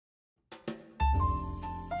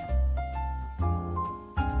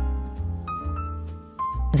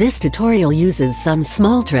This tutorial uses some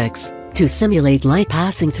small tricks to simulate light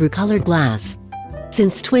passing through colored glass.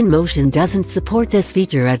 Since TwinMotion doesn't support this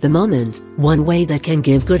feature at the moment, one way that can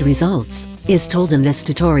give good results is told in this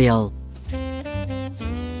tutorial.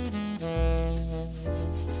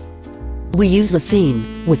 We use a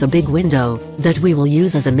scene with a big window that we will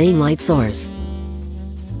use as a main light source.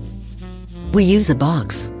 We use a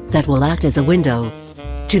box that will act as a window.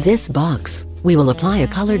 To this box, we will apply a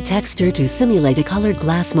colored texture to simulate a colored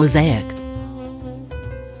glass mosaic.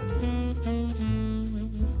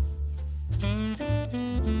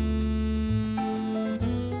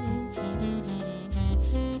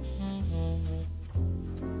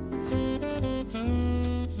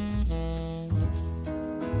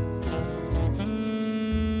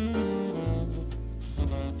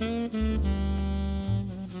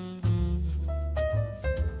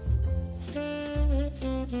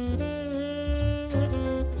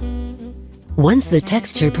 Once the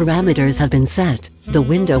texture parameters have been set, the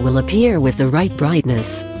window will appear with the right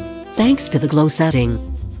brightness, thanks to the glow setting.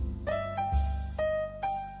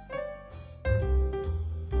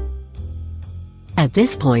 At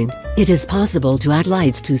this point, it is possible to add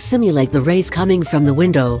lights to simulate the rays coming from the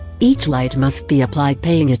window. Each light must be applied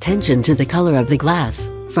paying attention to the color of the glass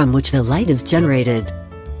from which the light is generated.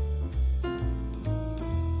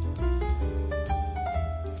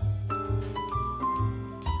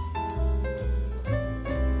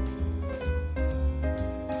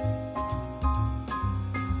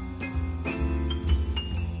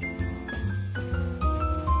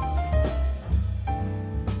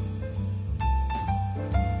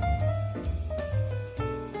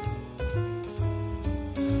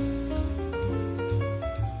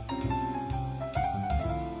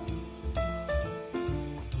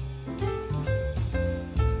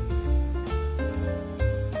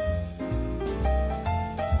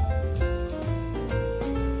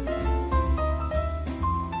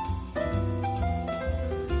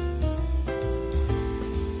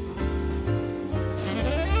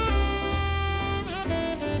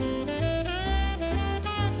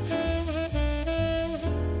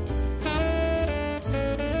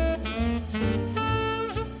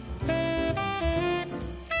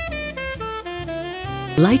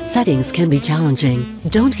 Light settings can be challenging.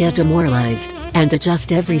 Don't get demoralized, and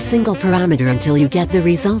adjust every single parameter until you get the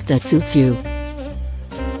result that suits you.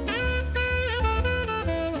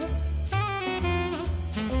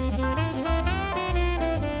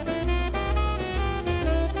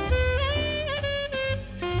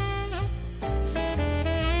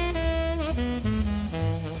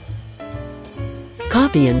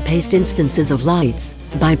 Copy and paste instances of lights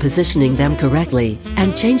by positioning them correctly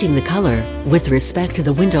and changing the color with respect to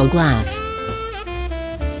the window glass.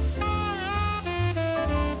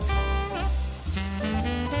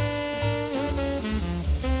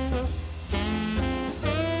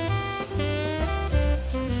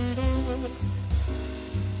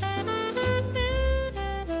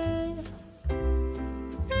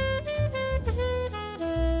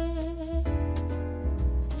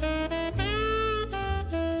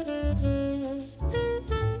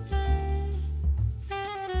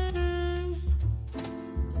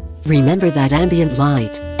 Remember that ambient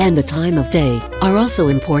light and the time of day are also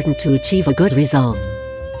important to achieve a good result.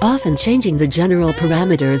 Often changing the general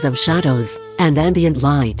parameters of shadows and ambient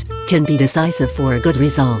light can be decisive for a good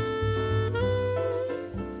result.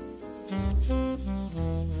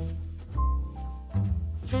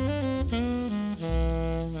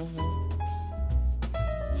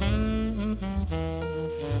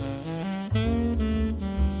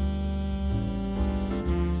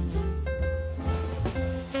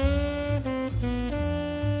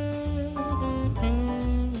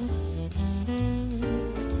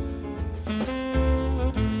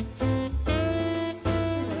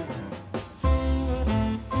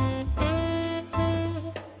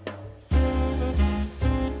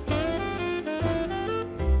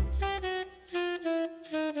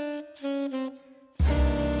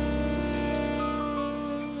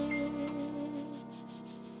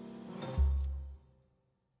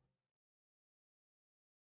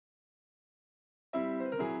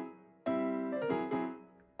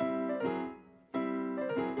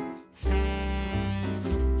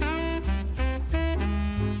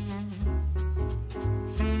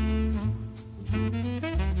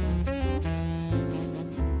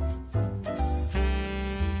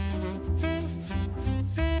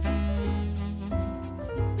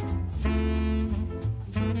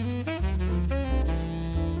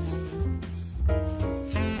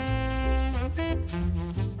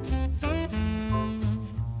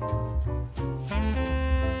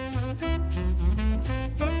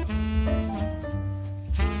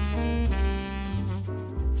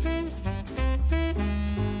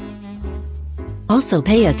 Also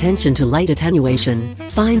pay attention to light attenuation.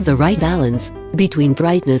 Find the right balance between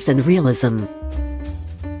brightness and realism.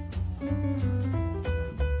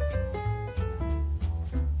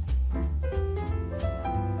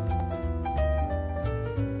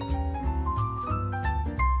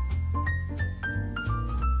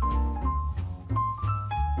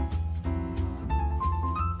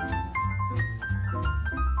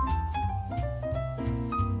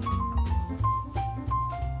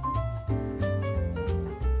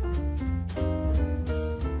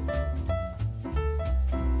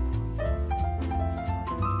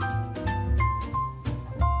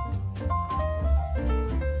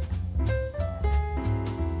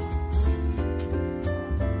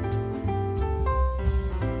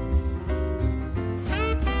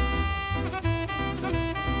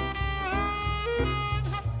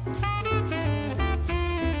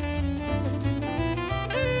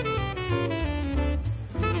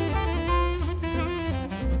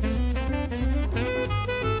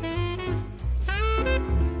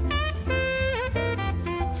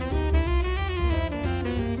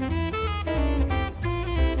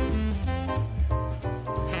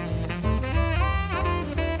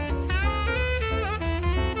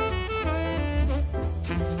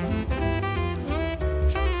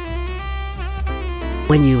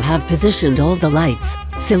 When you have positioned all the lights,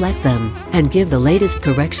 select them, and give the latest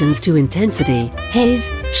corrections to intensity,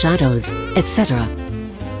 haze, shadows, etc.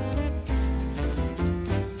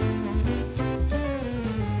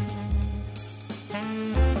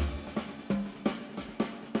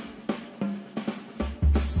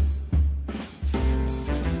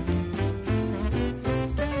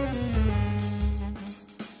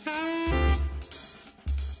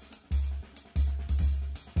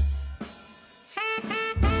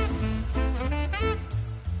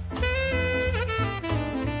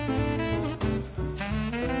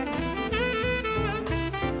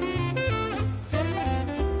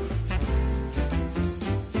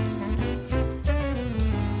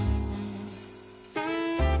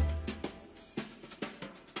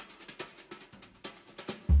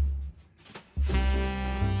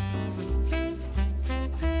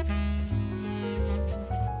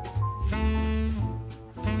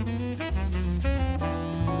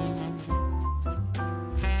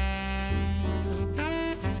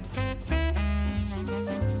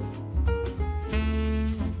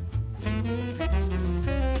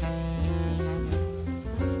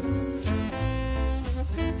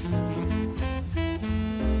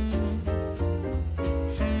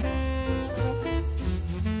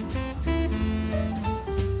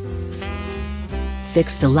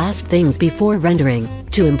 Fix the last things before rendering,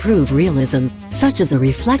 to improve realism, such as a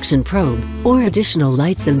reflection probe, or additional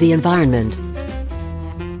lights in the environment.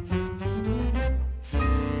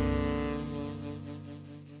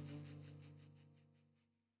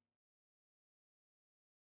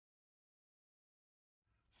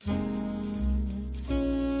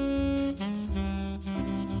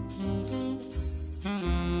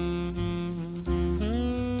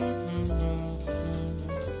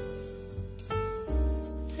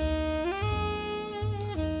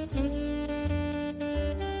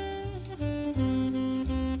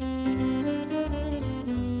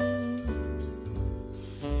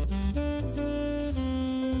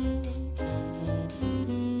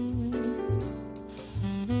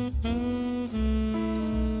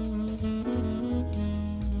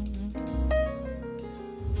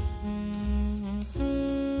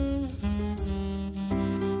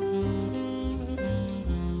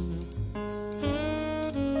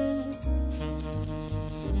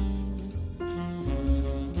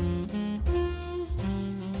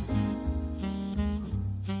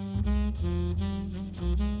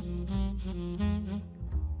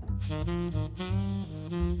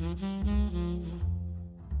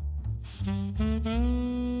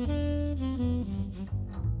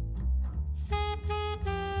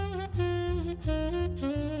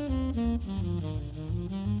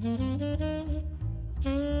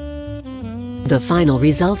 The final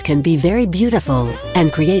result can be very beautiful,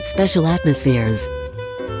 and create special atmospheres.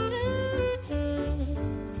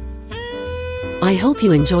 I hope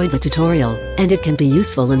you enjoyed the tutorial, and it can be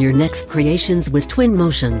useful in your next creations with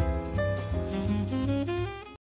TwinMotion.